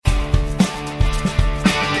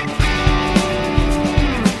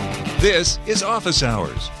This is Office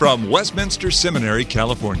Hours from Westminster Seminary,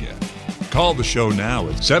 California. Call the show now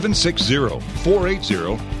at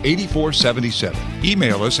 760-480-8477.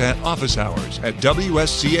 Email us at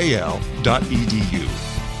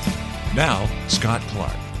officehours@wscal.edu. Now, Scott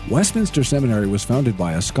Clark. Westminster Seminary was founded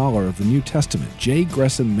by a scholar of the New Testament, J.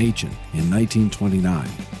 Gresham Machen, in 1929.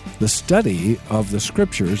 The study of the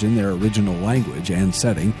Scriptures in their original language and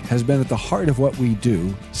setting has been at the heart of what we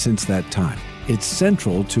do since that time. It's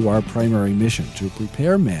central to our primary mission to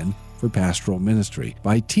prepare men for pastoral ministry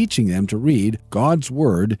by teaching them to read God's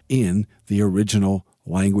Word in the original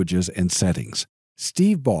languages and settings.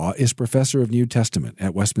 Steve Baugh is professor of New Testament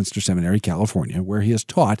at Westminster Seminary, California, where he has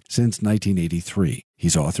taught since 1983.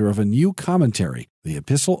 He's author of a new commentary, The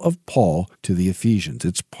Epistle of Paul to the Ephesians.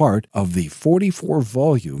 It's part of the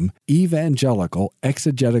 44-volume Evangelical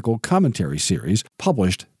Exegetical Commentary series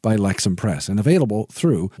published by Lexham Press and available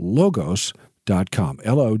through Logos.com,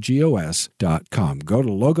 Logos.com. Go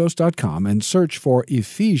to Logos.com and search for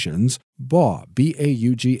Ephesians Baugh, Baugh,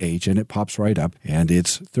 and it pops right up, and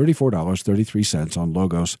it's $34.33 on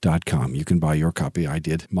Logos.com. You can buy your copy. I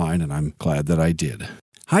did mine, and I'm glad that I did.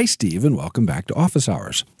 Hi, Steve, and welcome back to Office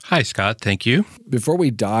Hours. Hi, Scott. Thank you. Before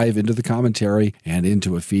we dive into the commentary and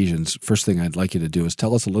into Ephesians, first thing I'd like you to do is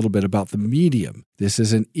tell us a little bit about the medium. This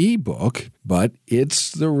is an ebook, but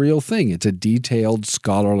it's the real thing. It's a detailed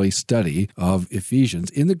scholarly study of Ephesians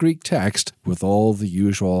in the Greek text with all the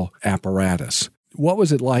usual apparatus. What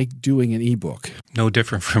was it like doing an ebook? No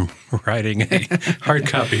different from writing a hard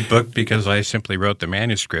copy book because I simply wrote the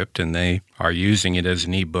manuscript and they are using it as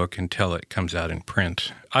an ebook until it comes out in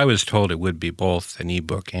print. I was told it would be both an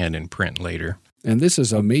ebook and in print later. And this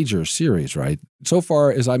is a major series, right? So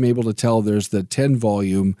far as I'm able to tell, there's the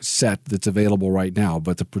 10-volume set that's available right now,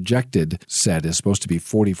 but the projected set is supposed to be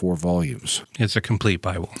 44 volumes. It's a complete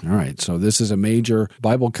Bible. All right, so this is a major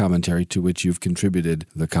Bible commentary to which you've contributed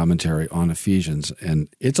the commentary on Ephesians, and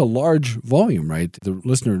it's a large volume, right? The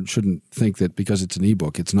listener shouldn't think that because it's an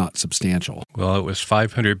ebook, it's not substantial. Well, it was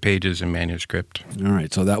 500 pages in manuscript. All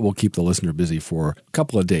right, so that will keep the listener busy for a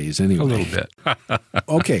couple of days anyway. A little bit.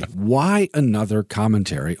 Okay, why another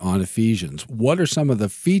commentary on Ephesians? What are some of the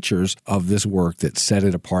features of this work that set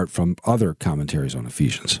it apart from other commentaries on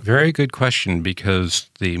Ephesians? Very good question, because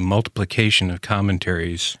the multiplication of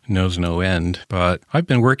commentaries knows no end. But I've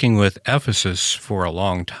been working with Ephesus for a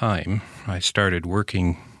long time. I started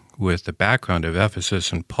working with the background of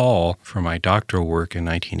Ephesus and Paul for my doctoral work in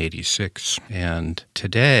 1986. And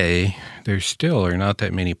today, there still are not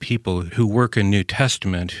that many people who work in New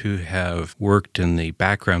Testament who have worked in the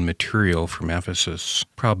background material from Ephesus,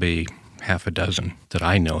 probably half a dozen that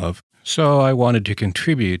I know of. So I wanted to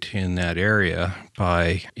contribute in that area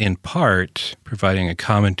by, in part, providing a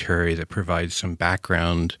commentary that provides some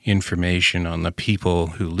background information on the people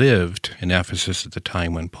who lived in Ephesus at the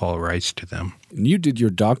time when Paul writes to them. You did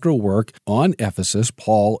your doctoral work on Ephesus,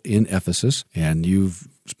 Paul in Ephesus, and you've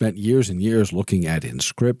spent years and years looking at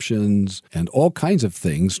inscriptions and all kinds of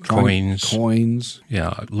things. Coins.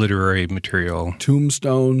 Yeah, literary material.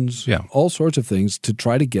 Tombstones. Yeah. All sorts of things to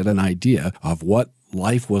try to get an idea of what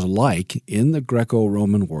life was like in the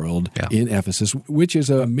Greco-Roman world in Ephesus, which is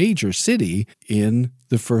a major city in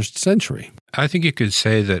the first century. I think you could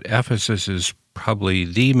say that Ephesus is probably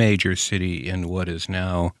the major city in what is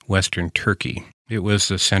now Western Turkey. It was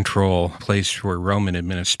the central place for Roman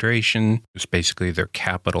administration. It was basically their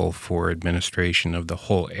capital for administration of the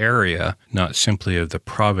whole area, not simply of the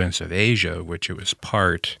province of Asia, which it was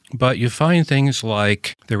part. But you find things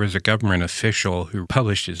like there was a government official who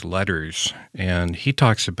published his letters, and he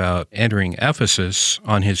talks about entering Ephesus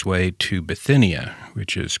on his way to Bithynia,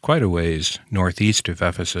 which is quite a ways northeast of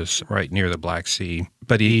Ephesus, right near the Black Sea.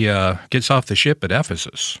 But he gets off the ship at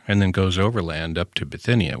Ephesus and then goes overland up to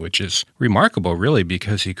Bithynia, which is remarkable, really,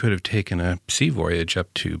 because he could have taken a sea voyage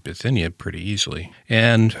up to Bithynia pretty easily.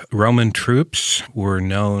 And Roman troops were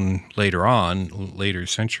known later on, later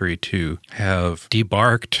century, to have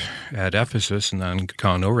debarked at Ephesus and then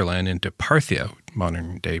gone overland into Parthia,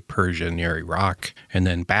 modern-day Persia near Iraq, and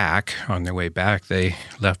then back. On their way back, they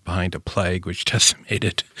left behind a plague which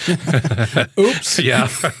decimated. Oops. Yeah.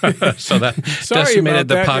 So that decimated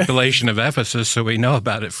the population of Ephesus, so we know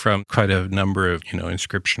about it from quite a number of,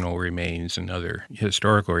 inscriptional remains and other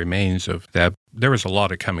historical remains of that. There was a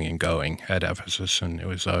lot of coming and going at Ephesus, and it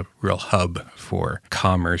was a real hub for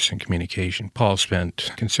commerce and communication. Paul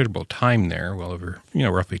spent considerable time there, well over,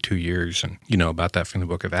 roughly 2 years, and you know about that from the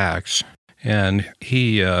book of Acts. And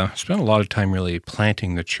he spent a lot of time really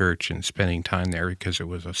planting the church and spending time there because it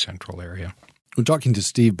was a central area. We're talking to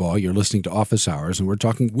Steve Baugh. You're listening to Office Hours, and we're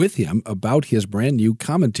talking with him about his brand new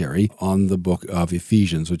commentary on the book of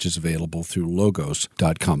Ephesians, which is available through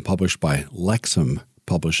logos.com, published by Lexham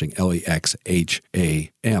Publishing,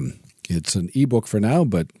 Lexham. It's an ebook for now,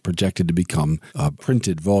 but projected to become a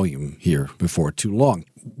printed volume here before too long.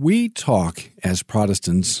 We talk as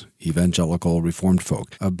Protestants, evangelical, Reformed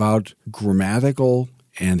folk, about grammatical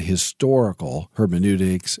and historical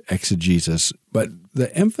hermeneutics, exegesis, but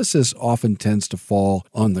the emphasis often tends to fall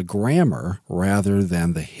on the grammar rather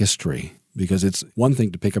than the history. Because it's one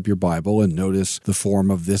thing to pick up your Bible and notice the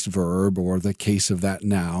form of this verb or the case of that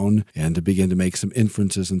noun and to begin to make some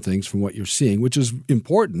inferences and things from what you're seeing, which is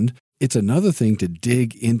important. It's another thing to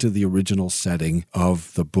dig into the original setting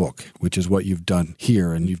of the book, which is what you've done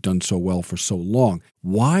here and you've done so well for so long.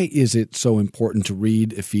 Why is it so important to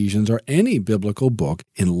read Ephesians or any biblical book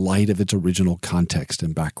in light of its original context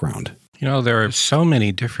and background? You know, there are so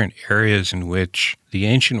many different areas in which the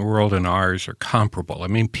ancient world and ours are comparable. I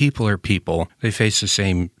mean, people are people. They face the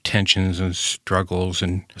same tensions and struggles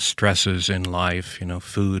and stresses in life, you know,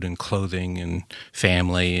 food and clothing and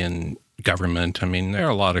family and government. I mean, there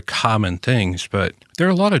are a lot of common things, but there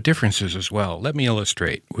are a lot of differences as well. Let me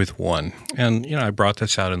illustrate with one. And, you know, I brought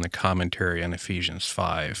this out in the commentary on Ephesians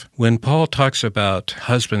 5. When Paul talks about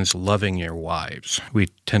husbands loving your wives, we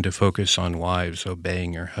tend to focus on wives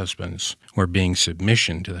obeying your husbands or being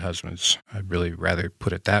submission to the husbands. I'd really rather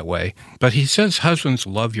put it that way. But he says husbands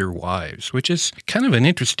love your wives, which is kind of an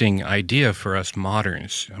interesting idea for us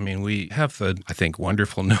moderns. I mean, we have the, I think,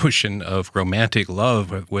 wonderful notion of romantic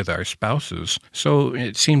love with our spouses. So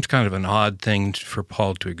it seems kind of an odd thing for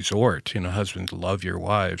Paul to exhort, you know, husbands love your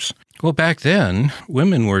wives. Well, back then,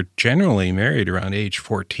 women were generally married around age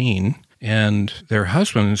 14. And their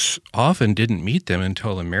husbands often didn't meet them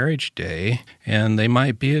until the marriage day, and they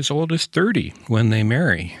might be as old as 30 when they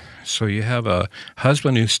marry. So you have a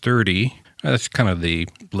husband who's 30. That's kind of the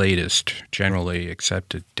latest generally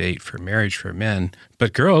accepted date for marriage for men.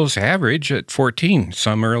 But girls average at 14,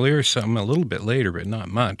 some earlier, some a little bit later, but not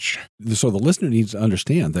much. So the listener needs to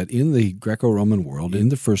understand that in the Greco-Roman world, in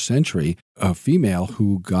the first century, a female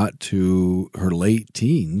who got to her late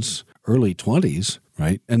teens, early 20s,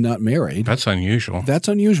 right, and not married. That's unusual. That's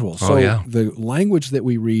unusual. Oh, so yeah. The language that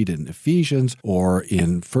we read in Ephesians or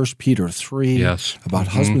in 1 Peter 3 yes. about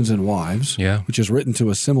husbands and wives, which is written to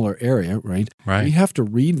a similar area, right? Right. We have to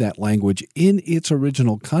read that language in its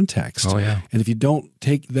original context. Oh, yeah. And if you don't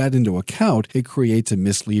take that into account, it creates a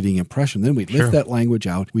misleading impression. Then we lift that language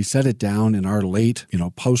out, we set it down in our late,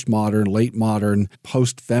 postmodern, late modern,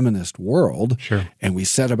 post-feminist world, and we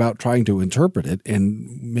set about trying to interpret it,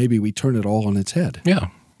 and maybe we turn it all on its head. Yeah.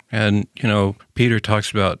 And, Peter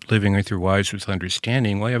talks about living with your wives with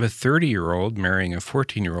understanding. Well, you have a 30-year-old marrying a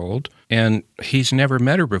 14-year-old, and he's never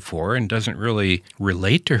met her before and doesn't really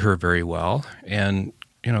relate to her very well. And,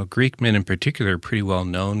 Greek men in particular are pretty well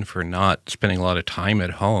known for not spending a lot of time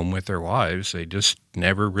at home with their wives. They just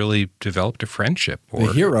never really developed a friendship.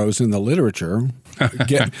 The heroes in the literature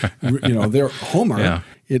get, they're Homer. Yeah.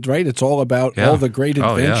 It's all about all the great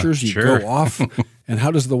adventures. You sure. go off. And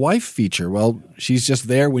how does the wife feature? Well, she's just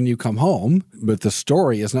there when you come home, but the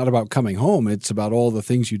story is not about coming home. It's about all the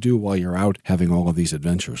things you do while you're out having all of these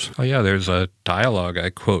adventures. Oh, yeah, there's a dialogue I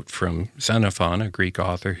quote from Xenophon, a Greek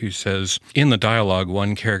author, who says, in the dialogue,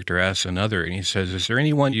 one character asks another, and he says, is there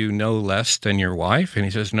anyone you know less than your wife? And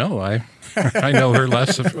he says, no, I know her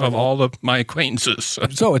less of all of my acquaintances.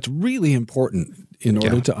 So it's really important in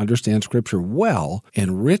order to understand Scripture well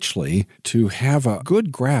and richly to have a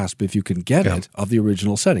good grasp, if you can get it, of the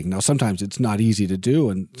original setting. Now, sometimes it's not easy to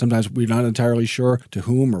do, and sometimes we're not entirely sure to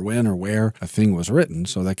whom or when or where a thing was written,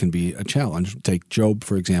 so that can be a challenge. Take Job,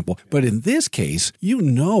 for example. But in this case,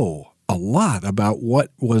 a lot about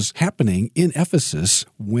what was happening in Ephesus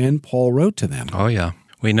when Paul wrote to them. Oh, yeah.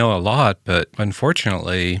 We know a lot, but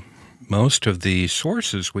unfortunately, most of the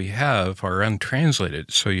sources we have are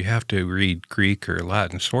untranslated, so you have to read Greek or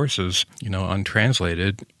Latin sources,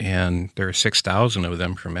 untranslated, and there are 6,000 of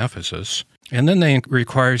them from Ephesus. And then they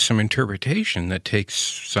require some interpretation that takes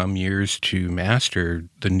some years to master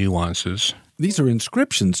the nuances. These are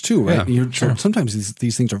inscriptions too, right? Yeah, sometimes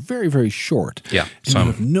these things are very, very short. Yeah. And you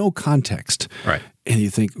have no context. Right. And you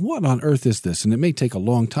think, what on earth is this? And it may take a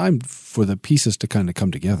long time for the pieces to kind of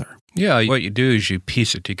come together. Yeah, what you do is you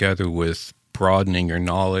piece it together with broadening your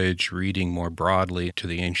knowledge, reading more broadly to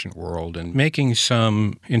the ancient world, and making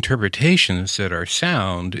some interpretations that are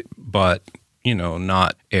sound, but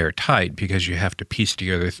not airtight because you have to piece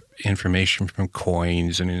together information from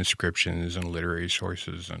coins and inscriptions and literary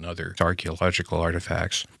sources and other archaeological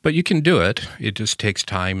artifacts. But you can do it. It just takes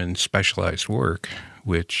time and specialized work,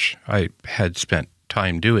 which I had spent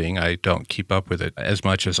time doing. I don't keep up with it as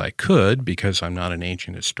much as I could because I'm not an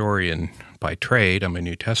ancient historian by trade. I'm a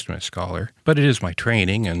New Testament scholar. But it is my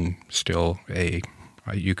training and still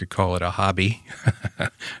you could call it a hobby,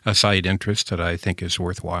 a side interest that I think is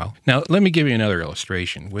worthwhile. Now, let me give you another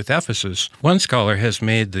illustration. With Ephesus, one scholar has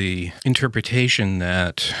made the interpretation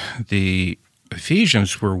that the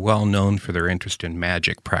Ephesians were well known for their interest in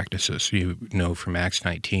magic practices. You know from Acts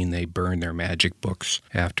 19, they burned their magic books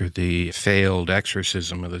after the failed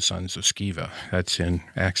exorcism of the sons of Sceva. That's in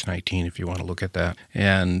Acts 19 if you want to look at that.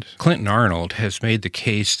 And Clinton Arnold has made the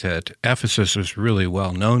case that Ephesus was really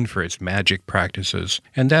well known for its magic practices,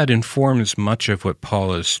 and that informs much of what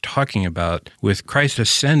Paul is talking about with Christ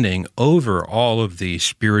ascending over all of the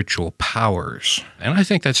spiritual powers. And I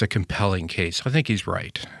think that's a compelling case. I think he's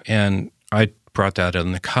right. And I brought that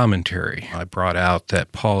in the commentary. I brought out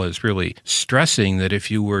that Paul is really stressing that if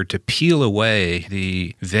you were to peel away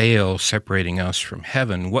the veil separating us from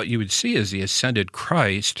heaven, what you would see is the ascended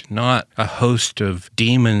Christ, not a host of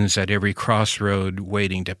demons at every crossroad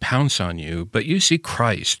waiting to pounce on you, but you see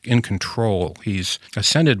Christ in control. He's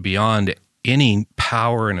ascended beyond any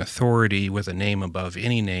power and authority with a name above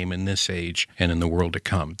any name in this age and in the world to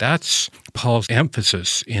come. That's Paul's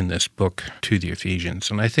emphasis in this book to the Ephesians.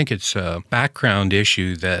 And I think it's a background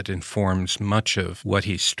issue that informs much of what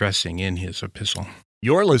he's stressing in his epistle.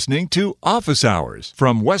 You're listening to Office Hours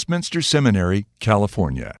from Westminster Seminary,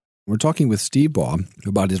 California. We're talking with Steve Baugh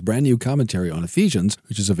about his brand new commentary on Ephesians,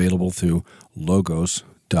 which is available through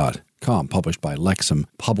logos.com, published by Lexham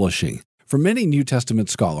Publishing. For many New Testament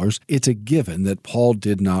scholars, it's a given that Paul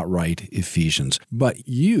did not write Ephesians. But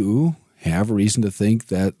you have reason to think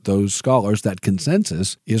that those scholars, that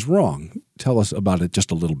consensus, is wrong. Tell us about it just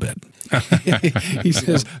a little bit. He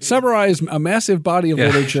says, summarize a massive body of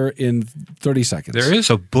literature in 30 seconds. There is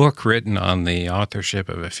a book written on the authorship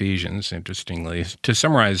of Ephesians, interestingly. To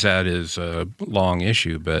summarize that is a long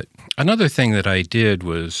issue, but another thing that I did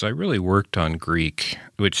was I really worked on Greek,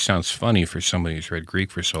 which sounds funny for somebody who's read Greek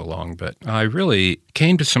for so long, but I really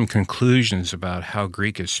came to some conclusions about how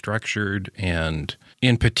Greek is structured, and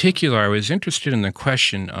in particular, I was interested in the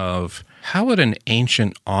question of how would an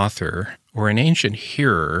ancient author or an ancient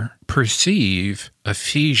hearer perceive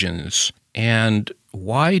Ephesians, and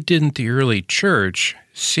why didn't the early church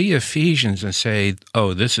see Ephesians and say,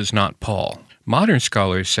 oh, this is not Paul? Modern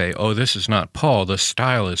scholars say, oh, this is not Paul, the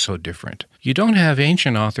style is so different. You don't have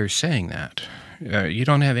ancient authors saying that. You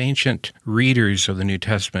don't have ancient readers of the New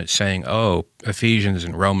Testament saying, oh, Ephesians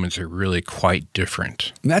and Romans are really quite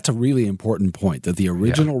different. And that's a really important point, that the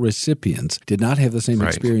original recipients did not have the same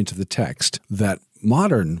experience of the text that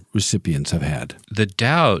modern recipients have had. The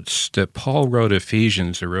doubts that Paul wrote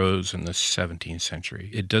Ephesians arose in the 17th century.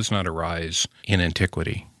 It does not arise in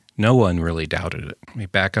antiquity. No one really doubted it. Let me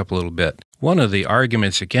back up a little bit. One of the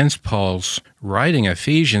arguments against Paul's writing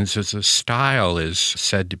Ephesians is the style is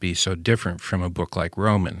said to be so different from a book like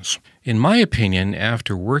Romans. In my opinion,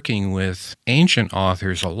 after working with ancient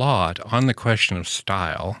authors a lot on the question of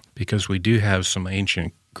style, because we do have some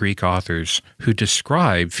ancient Greek authors who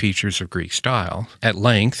describe features of Greek style at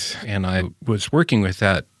length, and I was working with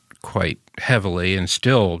that quite heavily and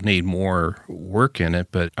still need more work in it,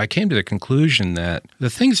 but I came to the conclusion that the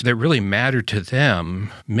things that really matter to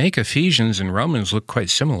them make Ephesians and Romans look quite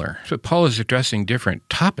similar. So Paul is addressing different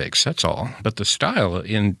topics, that's all. But the style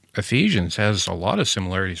in Ephesians has a lot of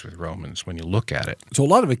similarities with Romans when you look at it. So a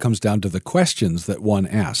lot of it comes down to the questions that one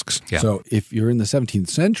asks. Yeah. So if you're in the 17th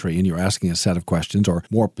century and you're asking a set of questions, or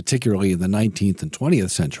more particularly in the 19th and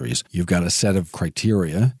 20th centuries, you've got a set of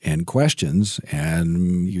criteria and questions,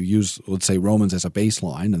 and you use, let's say, Romans as a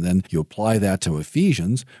baseline, and then you apply that to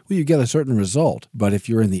Ephesians, well, you get a certain result. But if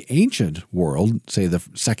you're in the ancient world, say the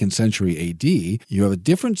 2nd century AD, you have a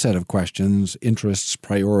different set of questions, interests,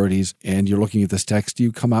 priorities, and you're looking at this text,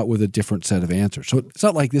 you come out with a different set of answers. So it's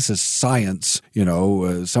not like this is science,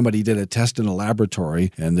 somebody did a test in a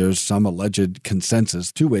laboratory and there's some alleged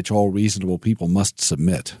consensus to which all reasonable people must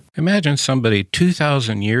submit. Imagine somebody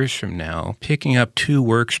 2,000 years from now picking up 2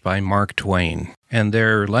 works by Mark Twain, and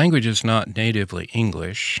their language is not natively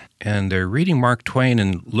English, and they're reading Mark Twain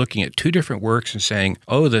and looking at 2 different works and saying,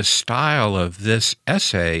 oh, the style of this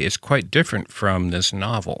essay is quite different from this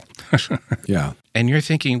novel. Yeah. And you're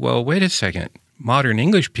thinking, well, wait a second. modern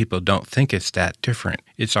English people don't think it's that different.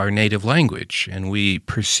 It's our native language, and we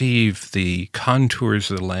perceive the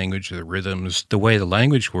contours of the language, the rhythms, the way the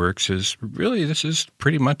language works is really, this is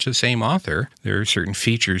pretty much the same author. There are certain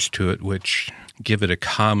features to it which give it a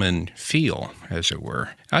common feel, as it were.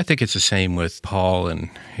 I think it's the same with Paul and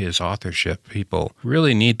his authorship. People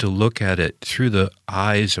really need to look at it through the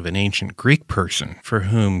eyes of an ancient Greek person for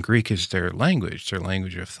whom Greek is their language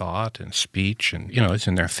of thought and speech, and, it's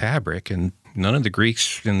in their fabric. And none of the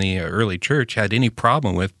Greeks in the early church had any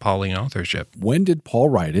problem with Pauline authorship. When did Paul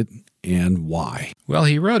write it, and why? Well,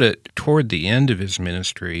 he wrote it toward the end of his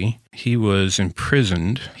ministry. He was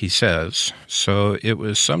imprisoned, he says, so it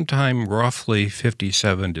was sometime roughly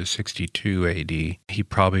 57 to 62 AD. He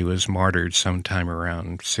probably was martyred sometime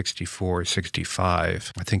around 64,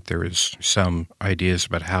 65. I think there was some ideas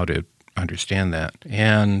about how to understand that.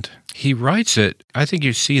 And he writes it, I think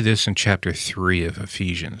you see this in chapter 3 of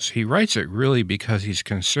Ephesians. He writes it really because he's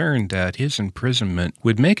concerned that his imprisonment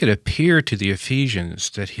would make it appear to the Ephesians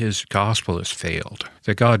that his gospel has failed,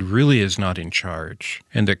 that God really is not in charge,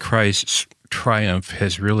 and that Christ's triumph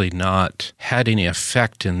has really not had any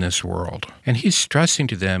effect in this world. And he's stressing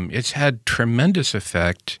to them it's had tremendous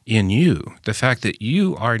effect in you. The fact that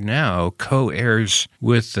you are now co-heirs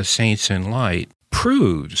with the saints in light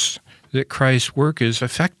proves that Christ's work is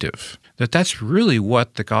effective, that's really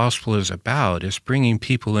what the gospel is about, is bringing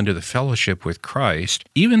people into the fellowship with Christ,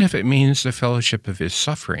 even if it means the fellowship of his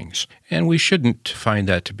sufferings. And we shouldn't find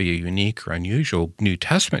that to be a unique or unusual New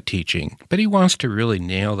Testament teaching, but he wants to really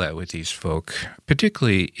nail that with these folk,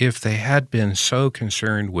 particularly if they had been so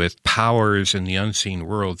concerned with powers in the unseen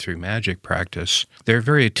world through magic practice. They're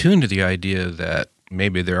very attuned to the idea that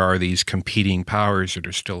maybe there are these competing powers that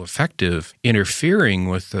are still effective, interfering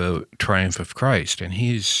with the triumph of Christ. And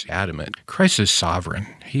he's adamant. Christ is sovereign.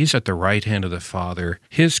 He's at the right hand of the Father.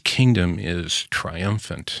 His kingdom is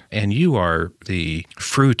triumphant. And you are the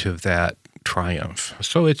fruit of that triumph.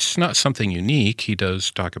 So it's not something unique. He does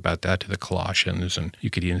talk about that to the Colossians, and you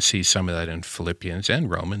could even see some of that in Philippians and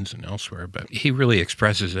Romans and elsewhere, but he really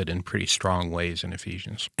expresses it in pretty strong ways in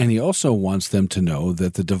Ephesians. And he also wants them to know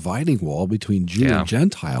that the dividing wall between Jew and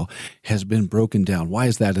Gentile has been broken down. Why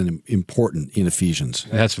is that important in Ephesians?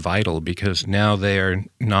 That's vital, because now they are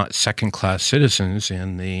not second-class citizens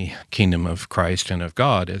in the kingdom of Christ and of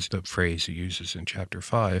God, as the phrase he uses in chapter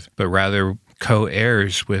 5, but rather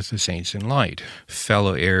co-heirs with the saints in light,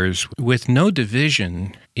 fellow heirs with no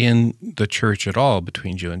division in the church at all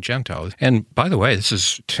between Jew and Gentile. And by the way, this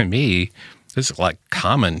is like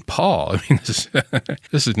common Paul. I mean,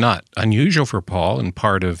 this is not unusual for Paul, and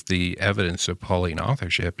part of the evidence of Pauline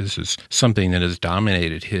authorship. This is something that has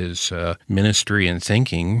dominated his ministry and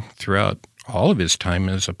thinking throughout all of his time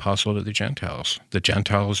as apostle to the Gentiles. The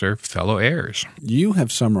Gentiles are fellow heirs. You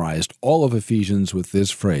have summarized all of Ephesians with this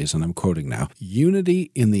phrase, and I'm quoting now,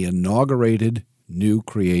 unity in the inaugurated new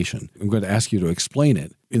creation. I'm going to ask you to explain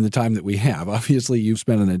it in the time that we have. Obviously, you've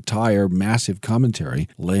spent an entire massive commentary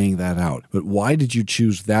laying that out. But why did you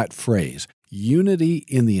choose that phrase, unity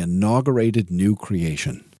in the inaugurated new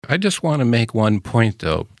creation? I just want to make one point,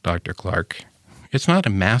 though, Dr. Clark. It's not a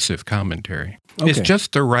massive commentary. Okay. It's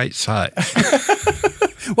just the right size.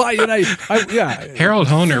 Well, Harold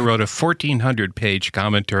Hoehner wrote a 1,400-page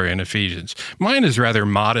commentary on Ephesians. Mine is rather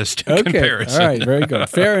modest in comparison. All right, very good.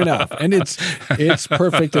 Fair enough. And it's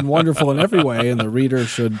perfect and wonderful in every way, and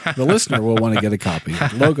the listener will want to get a copy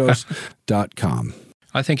at logos.com.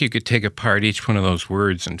 I think you could take apart each one of those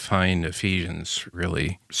words and find Ephesians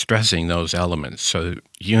really stressing those elements. So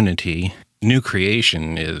unity, new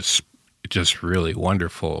creation is just really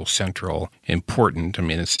wonderful, central, important. I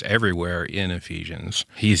mean, it's everywhere in Ephesians.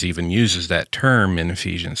 He even uses that term in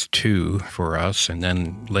Ephesians 2 for us. And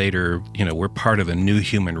then later, we're part of a new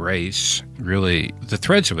human race. Really, the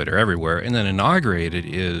threads of it are everywhere. And then inaugurated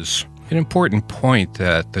is an important point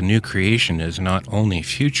that the new creation is not only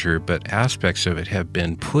future, but aspects of it have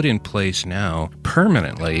been put in place now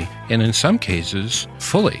permanently, and in some cases,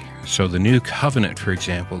 fully. So the new covenant, for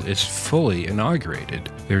example, is fully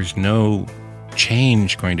inaugurated. There's no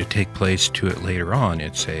change going to take place to it later on.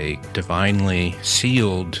 It's a divinely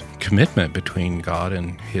sealed commitment between God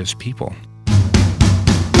and his people.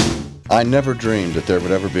 I never dreamed that there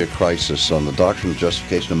would ever be a crisis on the doctrine of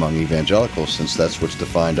justification among evangelicals, since that's what's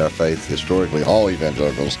defined our faith historically. All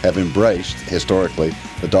evangelicals have embraced, historically,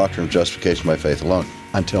 the doctrine of justification by faith alone,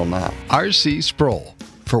 until now. R.C. Sproul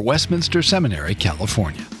for Westminster Seminary,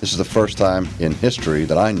 California. This is the first time in history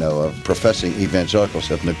that I know of professing evangelicals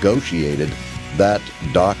have negotiated that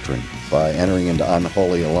doctrine by entering into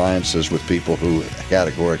unholy alliances with people who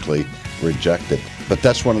categorically reject it. But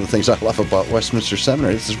that's one of the things I love about Westminster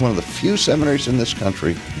Seminary. This is one of the few seminaries in this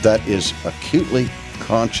country that is acutely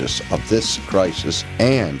conscious of this crisis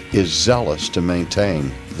and is zealous to maintain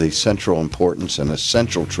the central importance and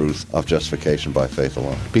essential truth of justification by faith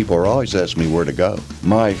alone. People are always asking me where to go.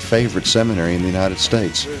 My favorite seminary in the United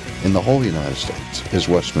States, in the whole United States, is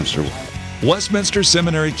Westminster. Westminster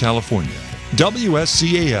Seminary, California.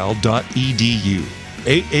 WSCAL.edu.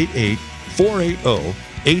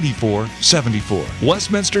 888-480-8474.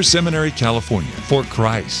 Westminster Seminary, California. For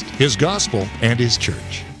Christ, His gospel, and His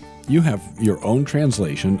church. You have your own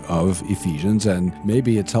translation of Ephesians, and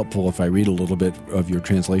maybe it's helpful if I read a little bit of your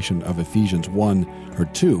translation of Ephesians 1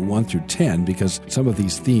 through 10, because some of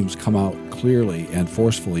these themes come out clearly and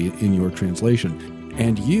forcefully in your translation.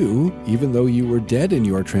 And you, even though you were dead in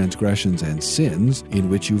your transgressions and sins, in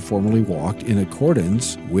which you formerly walked in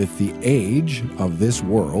accordance with the age of this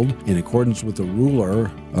world, in accordance with the ruler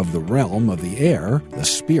of the realm of the air, the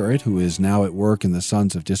Spirit who is now at work in the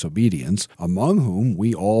sons of disobedience, among whom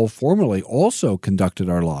we all formerly also conducted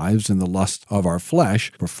our lives in the lust of our flesh,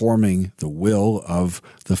 performing the will of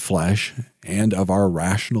the flesh and of our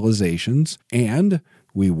rationalizations, and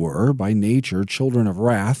we were, by nature, children of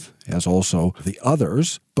wrath, as also the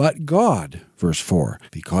others. But God, verse 4,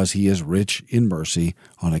 because He is rich in mercy,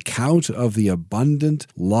 on account of the abundant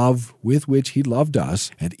love with which He loved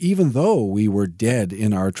us, and even though we were dead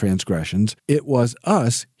in our transgressions, it was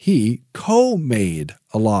us He co-made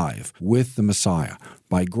alive with the Messiah.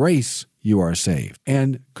 By grace you are saved,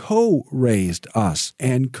 and co-raised us,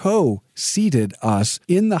 and co-seated us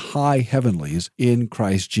in the high heavenlies in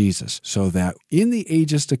Christ Jesus, so that in the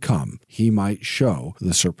ages to come He might show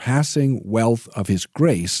the surpassing wealth of His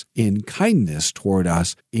grace in kindness toward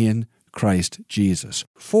us in Christ Jesus.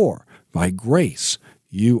 For by grace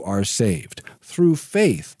you are saved, through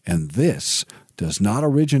faith, and this does not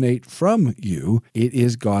originate from you, it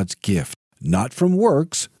is God's gift, not from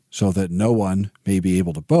works, so that no one may be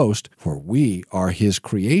able to boast, for we are His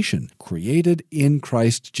creation, created in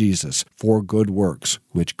Christ Jesus for good works,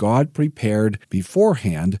 which God prepared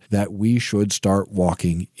beforehand that we should start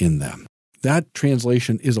walking in them. That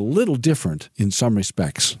translation is a little different in some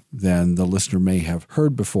respects than the listener may have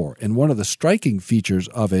heard before. And one of the striking features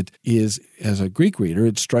of it is, as a Greek reader,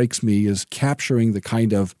 it strikes me as capturing the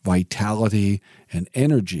kind of vitality and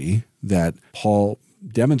energy that Paul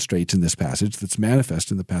demonstrates in this passage, that's manifest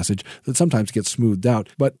in the passage, that sometimes gets smoothed out.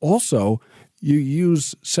 But also, you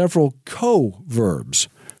use several co-verbs: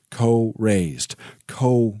 co-raised,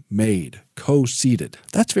 co-made, co-seated.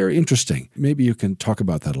 That's very interesting. Maybe you can talk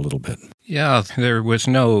about that a little bit. Yeah, there was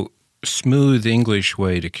no smooth English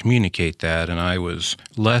way to communicate that, and I was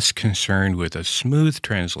less concerned with a smooth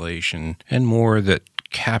translation and more that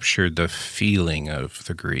captured the feeling of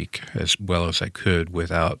the Greek as well as I could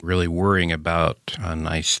without really worrying about a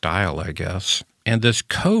nice style, I guess. And this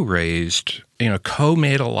co-raised,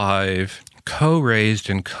 co-made alive, co-raised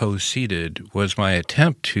and co-seated was my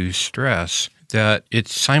attempt to stress that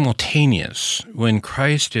it's simultaneous. When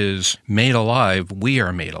Christ is made alive, we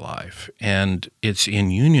are made alive, and it's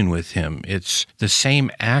in union with Him. It's the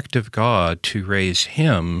same act of God to raise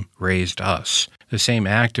Him raised us. The same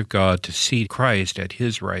act of God to seat Christ at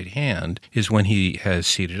His right hand is when He has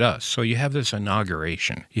seated us. So you have this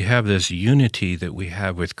inauguration. You have this unity that we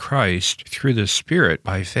have with Christ through the Spirit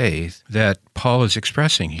by faith that Paul is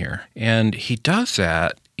expressing here. And he does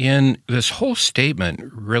that in this whole statement,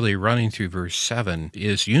 really running through verse 7,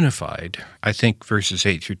 is unified. I think verses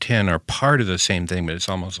 8 through 10 are part of the same thing, but it's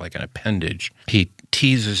almost like an appendage. He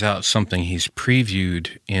teases out something he's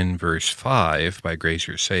previewed in verse 5, by grace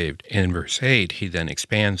you're saved. In verse 8, he then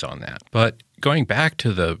expands on that. But going back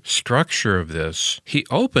to the structure of this, he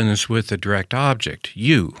opens with the direct object,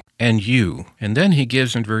 you, and you. And then he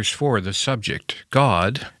gives in verse 4 the subject,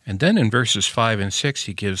 God. And then in verses 5 and 6,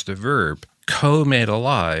 he gives the verb, co-made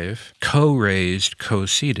alive, co-raised,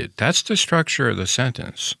 co-seated. That's the structure of the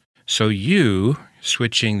sentence. So you,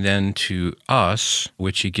 switching then to us,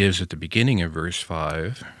 which he gives at the beginning of verse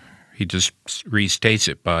 5, he just restates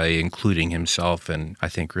it by including himself and I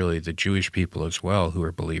think really the Jewish people as well who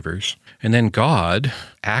are believers. And then God,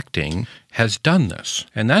 acting, has done this.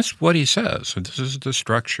 And that's what he says. So this is the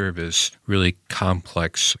structure of his really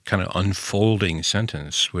complex kind of unfolding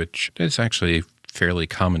sentence, which is actually fairly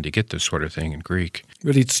common to get this sort of thing in Greek.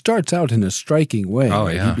 But it starts out in a striking way. Oh,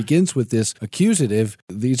 right? yeah. He begins with this accusative,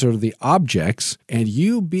 these are the objects, and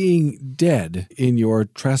you being dead in your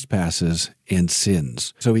trespasses and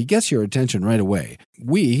sins. So he gets your attention right away.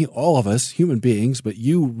 We, all of us, human beings, but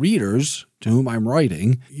you readers to whom I'm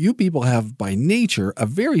writing, you people have by nature a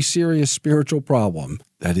very serious spiritual problem.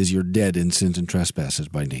 That is, you're dead in sins and trespasses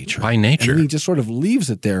by nature. By nature. And then he just sort of leaves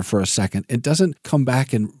it there for a second. It doesn't come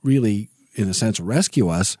back and really, in a sense, rescue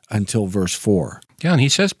us until verse 4. Yeah, and he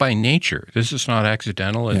says by nature. This is not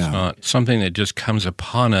accidental. It's not something that just comes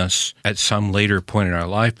upon us at some later point in our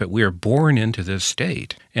life, but we are born into this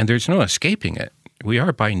state, and there's no escaping it. We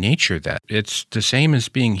are by nature that. It's the same as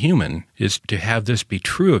being human, is to have this be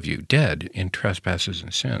true of you, dead in trespasses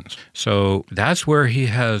and sins. So that's where he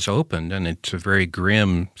has opened, and it's a very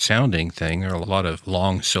grim sounding thing. There are a lot of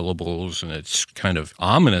long syllables, and it's kind of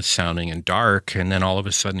ominous sounding and dark, and then all of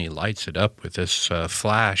a sudden he lights it up with this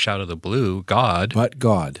flash out of the blue, God. But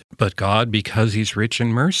God. But God, because he's rich in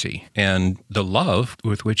mercy, and the love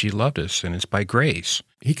with which he loved us, and it's by grace.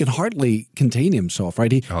 He can hardly contain himself,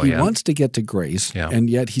 right? He wants to get to grace, and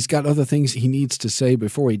yet he's got other things he needs to say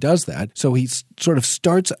before he does that. So he sort of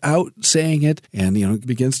starts out saying it and,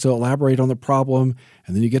 begins to elaborate on the problem.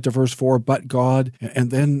 And then you get to verse 4, but God,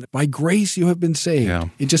 and then by grace you have been saved. Yeah.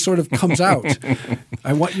 It just sort of comes out.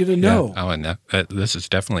 I want you to know. Yeah. Oh, and this is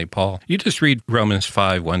definitely Paul. You just read Romans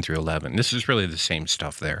 5, 1 through 11. This is really the same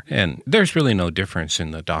stuff there. And there's really no difference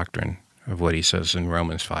in the doctrine of what he says in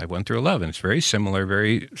Romans 5, 1 through 11. It's very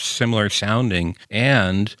similar sounding.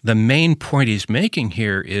 And the main point he's making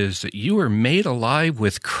here is that you were made alive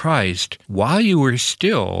with Christ while you were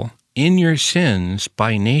still in your sins,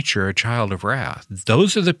 by nature a child of wrath.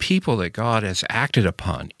 Those are the people that God has acted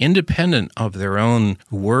upon, independent of their own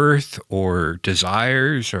worth or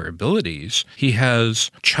desires or abilities. He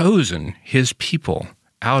has chosen his people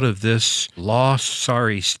out of this lost,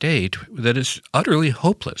 sorry state that is utterly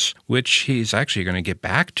hopeless, which he's actually going to get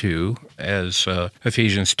back to as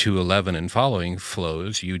Ephesians 2:11 and following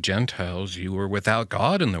flows. You Gentiles, you were without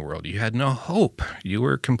God in the world. You had no hope. You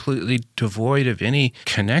were completely devoid of any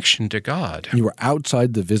connection to God. You were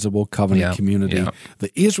outside the visible covenant community. Yeah.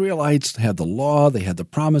 The Israelites had the law, they had the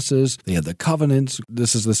promises, they had the covenants.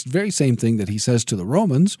 This is this very same thing that he says to the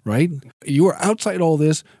Romans, right? You were outside all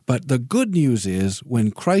this, but the good news is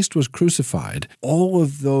when Christ was crucified, all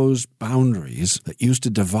of those boundaries that used to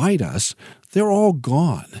divide us, they're all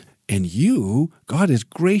gone. And you, God is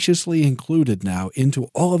graciously included now into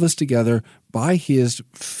all of us together by his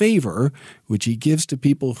favor, which he gives to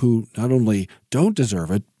people who not only don't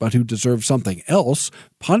deserve it, but who deserve something else,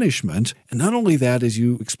 punishment. And not only that, as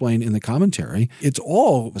you explain in the commentary, it's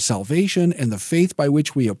all salvation and the faith by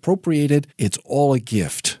which we appropriate it. It's all a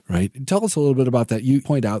gift, right? Tell us a little bit about that. You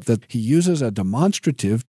point out that he uses a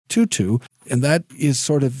demonstrative tutu, and that is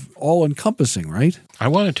sort of all-encompassing, right? I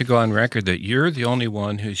wanted to go on record that you're the only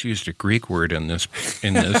one who's used a Greek word in this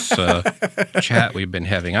chat we've been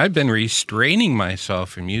having. I've been restraining myself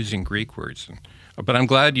from using Greek words, but I'm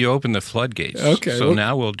glad you opened the floodgates. Okay. So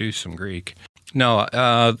now we'll do some Greek. No,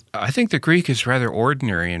 I think the Greek is rather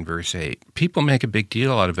ordinary in verse 8. People make a big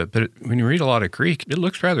deal out of it, but when you read a lot of Greek, it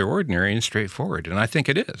looks rather ordinary and straightforward, and I think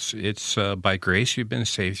it is. It's by grace you've been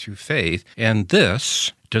saved through faith, and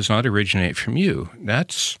this does not originate from you.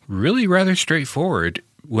 That's really rather straightforward.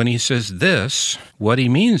 When he says this, what he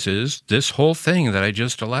means is this whole thing that I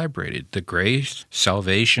just elaborated, the grace,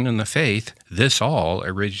 salvation, and the faith, this all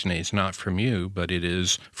originates not from you, but it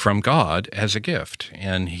is from God as a gift.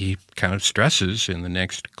 And he kind of stresses in the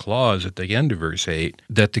next clause at the end of verse 8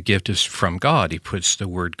 that the gift is from God. He puts the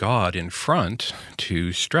word God in front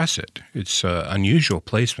to stress it. It's an unusual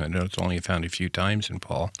placement. It's only found a few times in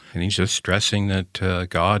Paul. And he's just stressing that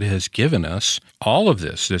God has given us all of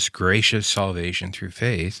this gracious salvation through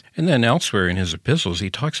faith. And then elsewhere in his epistles, he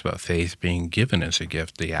talks about faith being given as a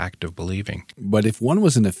gift, the act of believing. But if one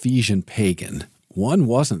was an Ephesian pagan, one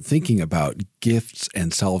wasn't thinking about gifts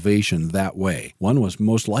and salvation that way. One was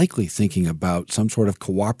most likely thinking about some sort of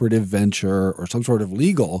cooperative venture or some sort of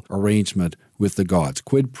legal arrangement with the gods,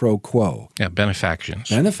 quid pro quo. Yeah, benefactions.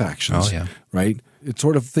 Benefactions, oh, yeah. Right? It's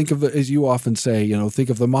sort of, think of it, as you often say, think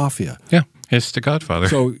of the mafia. Yeah, it's the Godfather.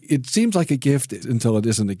 So it seems like a gift until it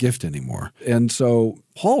isn't a gift anymore. And so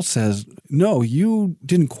Paul says, no, you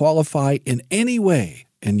didn't qualify in any way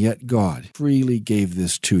And yet God freely gave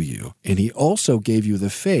this to you. And he also gave you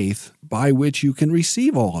the faith by which you can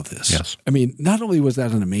receive all of this. Yes. I mean, not only was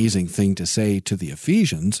that an amazing thing to say to the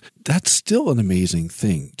Ephesians, that's still an amazing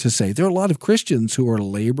thing to say. There are a lot of Christians who are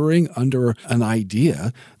laboring under an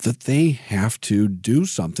idea that they have to do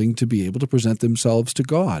something to be able to present themselves to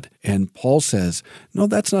God. And Paul says, no,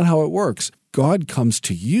 that's not how it works. God comes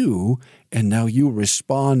to you, and now you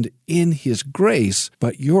respond in his grace,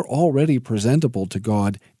 but you're already presentable to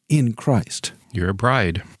God in Christ. You're a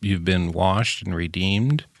bride. You've been washed and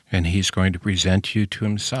redeemed, and he's going to present you to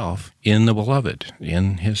himself in the beloved,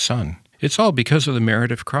 in his Son. It's all because of the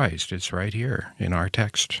merit of Christ. It's right here in our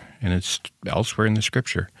text, and it's elsewhere in the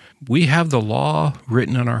Scripture. We have the law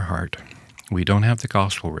written on our heart. We don't have the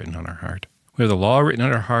gospel written on our heart. We have the law written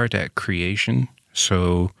on our heart at creation,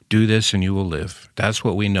 so do this and you will live. That's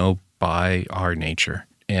what we know by our nature.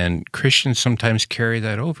 And Christians sometimes carry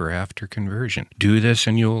that over after conversion. Do this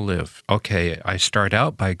and you will live. Okay, I start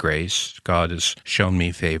out by grace. God has shown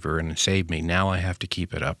me favor and saved me. Now I have to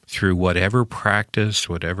keep it up through whatever practice,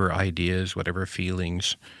 whatever ideas, whatever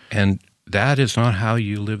feelings. And that is not how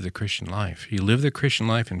you live the Christian life. You live the Christian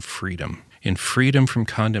life in freedom from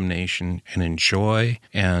condemnation and in joy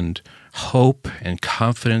and hope and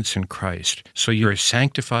confidence in Christ. So you're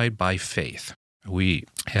sanctified by faith. We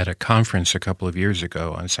had a conference a couple of years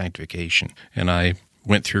ago on sanctification, and I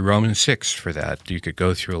went through Romans 6 for that. You could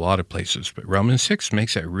go through a lot of places, but Romans 6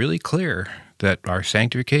 makes it really clear that our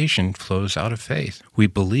sanctification flows out of faith. We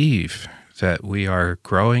believe that we are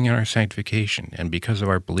growing in our sanctification, and because of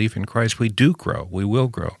our belief in Christ, we do grow. We will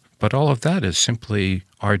grow. But all of that is simply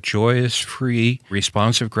our joyous, free,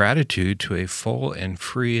 responsive gratitude to a full and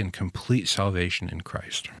free and complete salvation in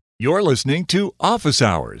Christ. You're listening to Office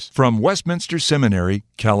Hours from Westminster Seminary,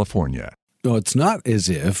 California. No, it's not as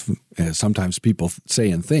if, as sometimes people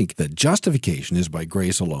say and think, that justification is by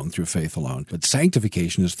grace alone through faith alone, but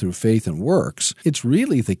sanctification is through faith and works. It's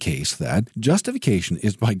really the case that justification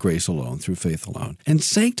is by grace alone through faith alone, and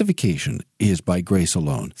sanctification is by grace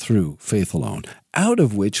alone through faith alone, out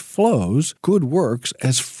of which flows good works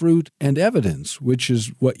as fruit and evidence, which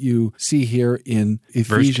is what you see here in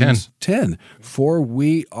Ephesians 10. For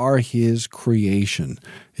we are his creation,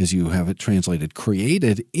 as you have it translated,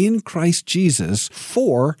 created in Christ Jesus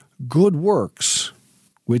for good works,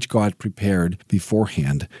 which God prepared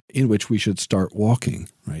beforehand, in which we should start walking.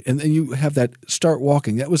 Right? And then you have that start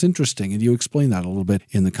walking. That was interesting, and you explain that a little bit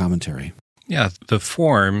in the commentary. Yeah, the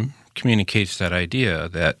form communicates that idea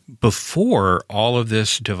that before all of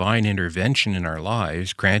this divine intervention in our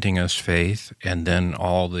lives, granting us faith, and then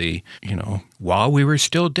all the, while we were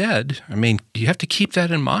still dead, you have to keep that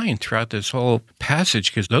in mind throughout this whole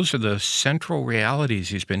passage, because those are the central realities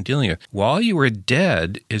he's been dealing with. While you were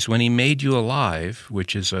dead is when he made you alive,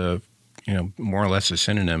 which is more or less a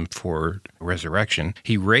synonym for resurrection.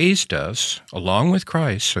 He raised us along with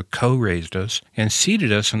Christ, so co-raised us, and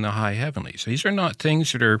seated us in the high heavenlies. These are not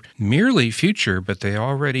things that are merely future, but they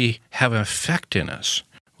already have an effect in us.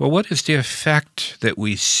 Well, what is the effect that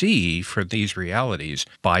we see for these realities?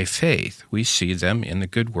 By faith, we see them in the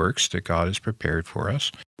good works that God has prepared for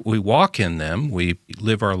us. We walk in them. We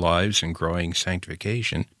live our lives in growing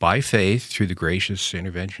sanctification by faith through the gracious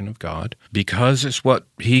intervention of God, because it's what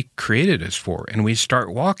he created us for, and we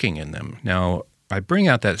start walking in them. Now, I bring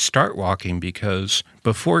out that start walking because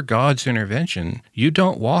before God's intervention, you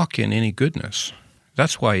don't walk in any goodness.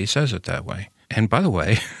 That's why he says it that way. And by the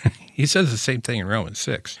way, he says the same thing in Romans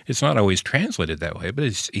 6. It's not always translated that way, but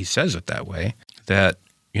he says it that way, that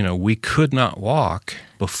we could not walk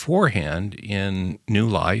beforehand in new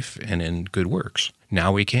life and in good works.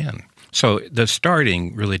 Now we can. So the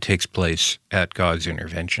starting really takes place at God's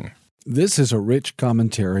intervention. This is a rich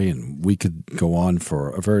commentary, and we could go on for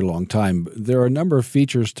a very long time. There are a number of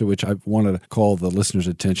features to which I wanted to call the listener's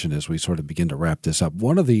attention as we sort of begin to wrap this up.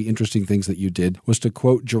 One of the interesting things that you did was to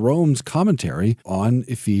quote Jerome's commentary on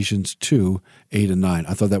Ephesians 2, 8 and 9.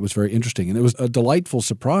 I thought that was very interesting, and it was a delightful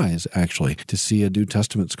surprise, actually, to see a New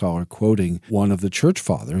Testament scholar quoting one of the church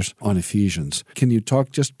fathers on Ephesians. Can you talk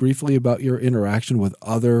just briefly about your interaction with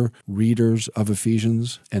other readers of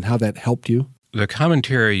Ephesians and how that helped you? The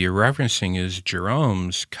commentary you're referencing is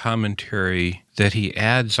Jerome's commentary that he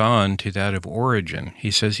adds on to that of Origen. He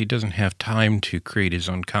says he doesn't have time to create his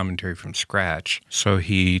own commentary from scratch, so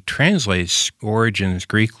he translates Origen's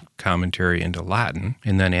Greek commentary into Latin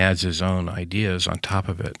and then adds his own ideas on top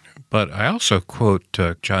of it. But I also quote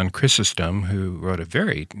John Chrysostom, who wrote a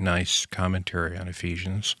very nice commentary on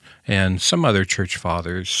Ephesians, and some other church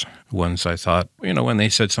fathers, ones I thought, when they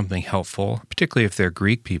said something helpful, particularly if they're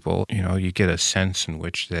Greek people, you get a sense in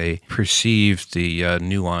which they perceive the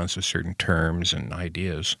nuance of certain terms and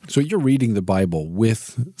ideas. So you're reading the Bible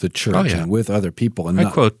with the church and with other people. And I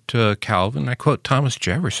quote Calvin. I quote Thomas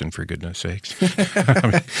Jefferson, for goodness sakes.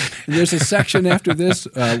 There's a section after this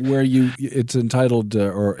where it's entitled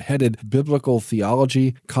or headed Biblical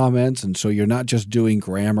Theology Comments. And so you're not just doing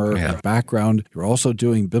grammar or background, you're also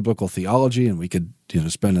doing biblical theology, and we could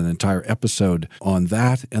spend an entire episode on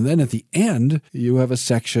that. And then at the end, you have a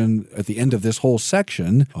section at the end of this whole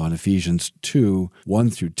section on Ephesians 2, 1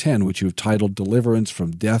 through 10, which you've titled Deliverance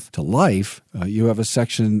from Death to Life. You have a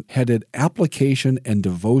section headed Application and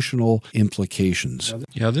Devotional Implications.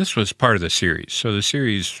 Yeah, this was part of the series. So the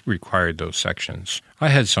series required those sections. I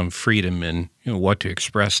had some freedom in what to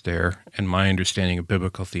express there, and my understanding of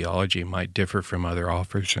biblical theology might differ from other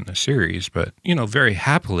authors in the series, but, very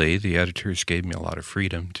happily, the editors gave me a lot of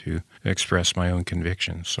freedom to express my own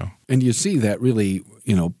convictions. So, and you see that really,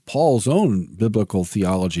 Paul's own biblical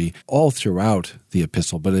theology all throughout the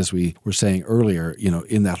epistle. But as we were saying earlier,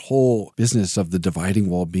 in that whole business of the dividing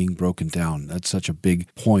wall being broken down, that's such a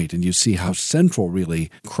big point. And you see how central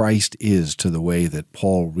really Christ is to the way that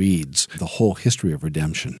Paul reads the whole history of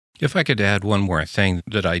redemption. If I could add one more thing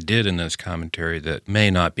that I did in this commentary that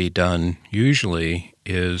may not be done usually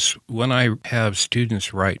is when I have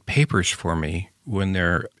students write papers for me when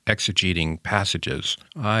they're exegeting passages,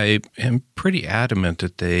 I am pretty adamant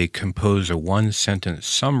that they compose a one-sentence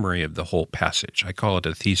summary of the whole passage. I call it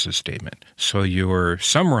a thesis statement. So you're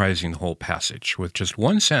summarizing the whole passage with just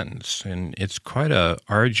one sentence, and it's quite an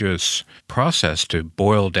arduous process to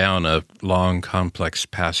boil down a long, complex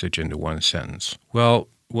passage into one sentence. Well,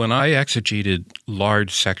 when I exegeted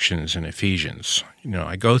large sections in Ephesians,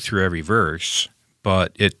 I go through every verse,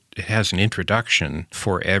 but it has an introduction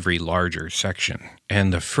for every larger section.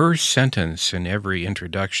 And the first sentence in every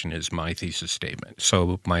introduction is my thesis statement.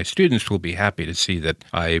 So my students will be happy to see that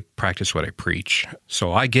I practice what I preach.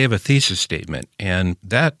 So I gave a thesis statement, and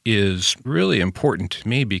that is really important to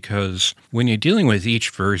me because when you're dealing with each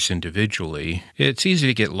verse individually, it's easy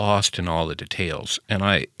to get lost in all the details. And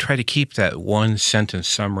I try to keep that one sentence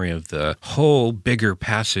summary of the whole bigger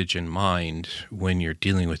passage in mind when you're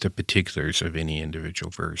dealing with the particulars of any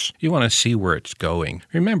individual verse. You want to see where it's going.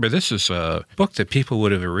 Remember, this is a book that people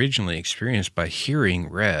would have originally experienced by hearing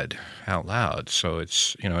read out loud. So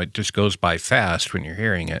it's, it just goes by fast when you're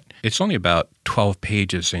hearing it. It's only about 12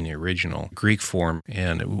 pages in the original Greek form,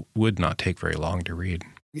 and it would not take very long to read.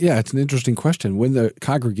 Yeah, it's an interesting question. When the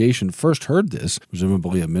congregation first heard this,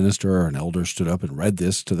 presumably a minister or an elder stood up and read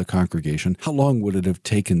this to the congregation, how long would it have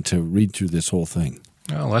taken to read through this whole thing?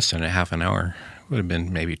 Well, less than a half an hour. It would have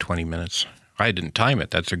been maybe 20 minutes. I didn't time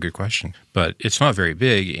it. That's a good question. But it's not very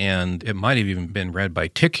big, and it might have even been read by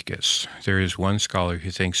Tychicus. There is one scholar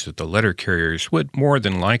who thinks that the letter carriers would more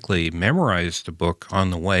than likely memorize the book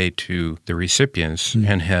on the way to the recipients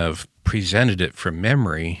and have presented it from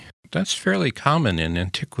memory. That's fairly common in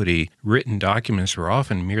antiquity. Written documents were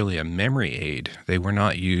often merely a memory aid. They were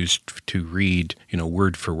not used to read,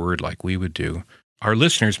 word for word like we would do. Our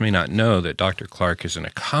listeners may not know that Dr. Clark is an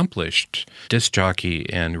accomplished disc jockey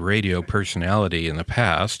and radio personality in the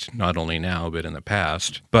past, not only now, but in the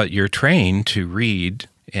past. But you're trained to read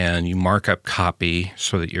and you mark up copy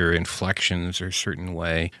so that your inflections are a certain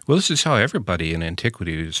way. Well, this is how everybody in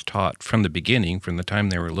antiquity was taught from the beginning, from the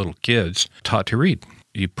time they were little kids, taught to read.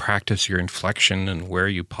 You practice your inflection and where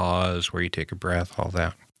you pause, where you take a breath, all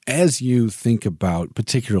that. As you think about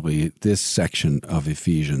particularly this section of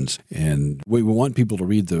Ephesians, and we want people to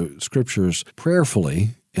read the scriptures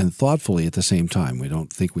prayerfully and thoughtfully at the same time. We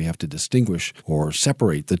don't think we have to distinguish or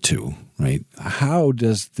separate the two, right? How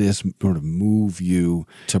does this sort of move you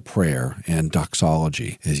to prayer and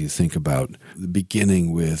doxology as you think about the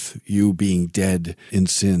beginning with you being dead in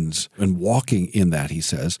sins and walking in that, he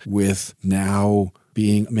says, with now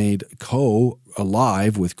being made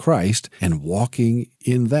co-alive with Christ and walking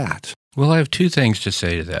in that? Well, I have two things to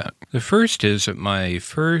say to that. The first is that my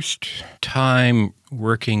first time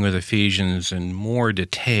working with Ephesians in more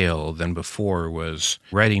detail than before was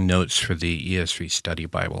writing notes for the ESV Study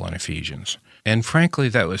Bible on Ephesians. And frankly,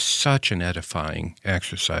 that was such an edifying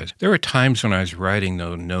exercise. There were times when I was writing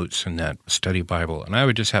those notes in that study Bible, and I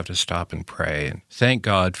would just have to stop and pray and thank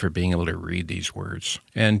God for being able to read these words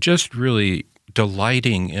and just really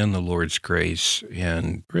delighting in the Lord's grace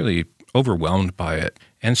and really overwhelmed by it.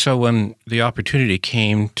 And so when the opportunity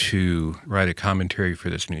came to write a commentary for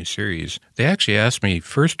this new series, they actually asked me,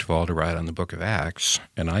 first of all, to write on the book of Acts.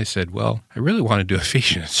 And I said, well, I really want to do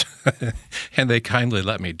Ephesians. And they kindly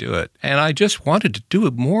let me do it. And I just wanted to do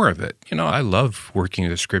more of it. I love working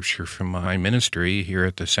the Scripture from my ministry here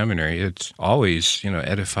at the seminary. It's always,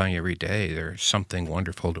 edifying every day. There's something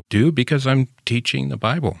wonderful to do because I'm teaching the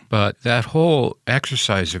Bible. But that whole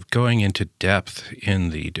exercise of going into depth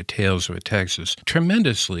in the details of a text is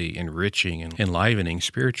tremendously enriching and enlivening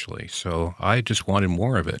spiritually. So I just wanted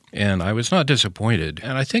more of it. And I was not disappointed.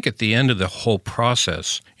 And I think at the end of the whole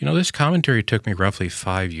process, this commentary took me roughly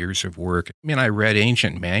 5 years of work. I read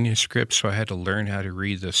ancient manuscripts, so I had to learn how to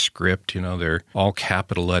read the script. They're all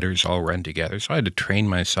capital letters all run together. So I had to train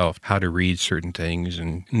myself how to read certain things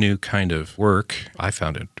and new kind of work. I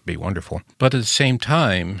found it to be wonderful. But at the same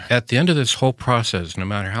time, at the end of this whole process, no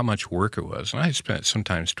matter how much work it was, and I spent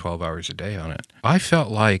sometimes 12 hours a day on it, I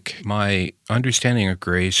felt like my understanding of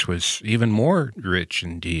grace was even more rich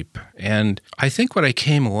and deep. And I think what I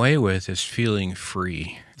came away with is feeling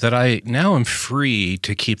free. That I now am free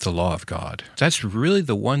to keep the law of God. That's really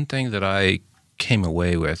the one thing that I came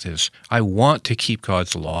away with is I want to keep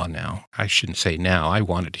God's law now. I shouldn't say now. I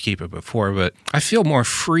wanted to keep it before, but I feel more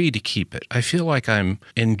free to keep it. I feel like I'm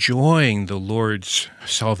enjoying the Lord's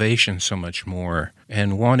salvation so much more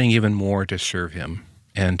and wanting even more to serve Him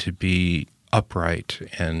and to be upright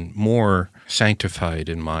and more sanctified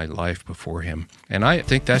in my life before Him. And I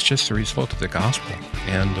think that's just the result of the gospel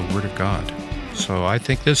and the Word of God. So I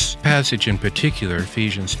think this passage in particular,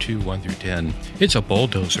 Ephesians 2, 1 through 10, it's a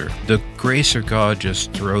bulldozer. The grace of God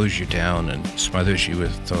just throws you down and smothers you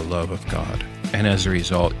with the love of God. And as a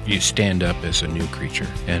result, you stand up as a new creature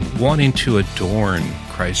and wanting to adorn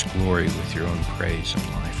Christ's glory with your own praise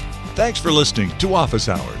in life. Thanks for listening to Office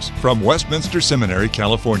Hours from Westminster Seminary,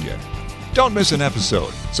 California. Don't miss an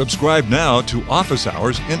episode. Subscribe now to Office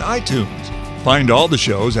Hours in iTunes. Find all the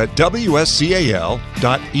shows at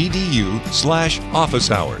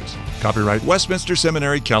wscal.edu/office hours. Copyright Westminster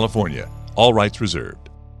Seminary, California. All rights reserved.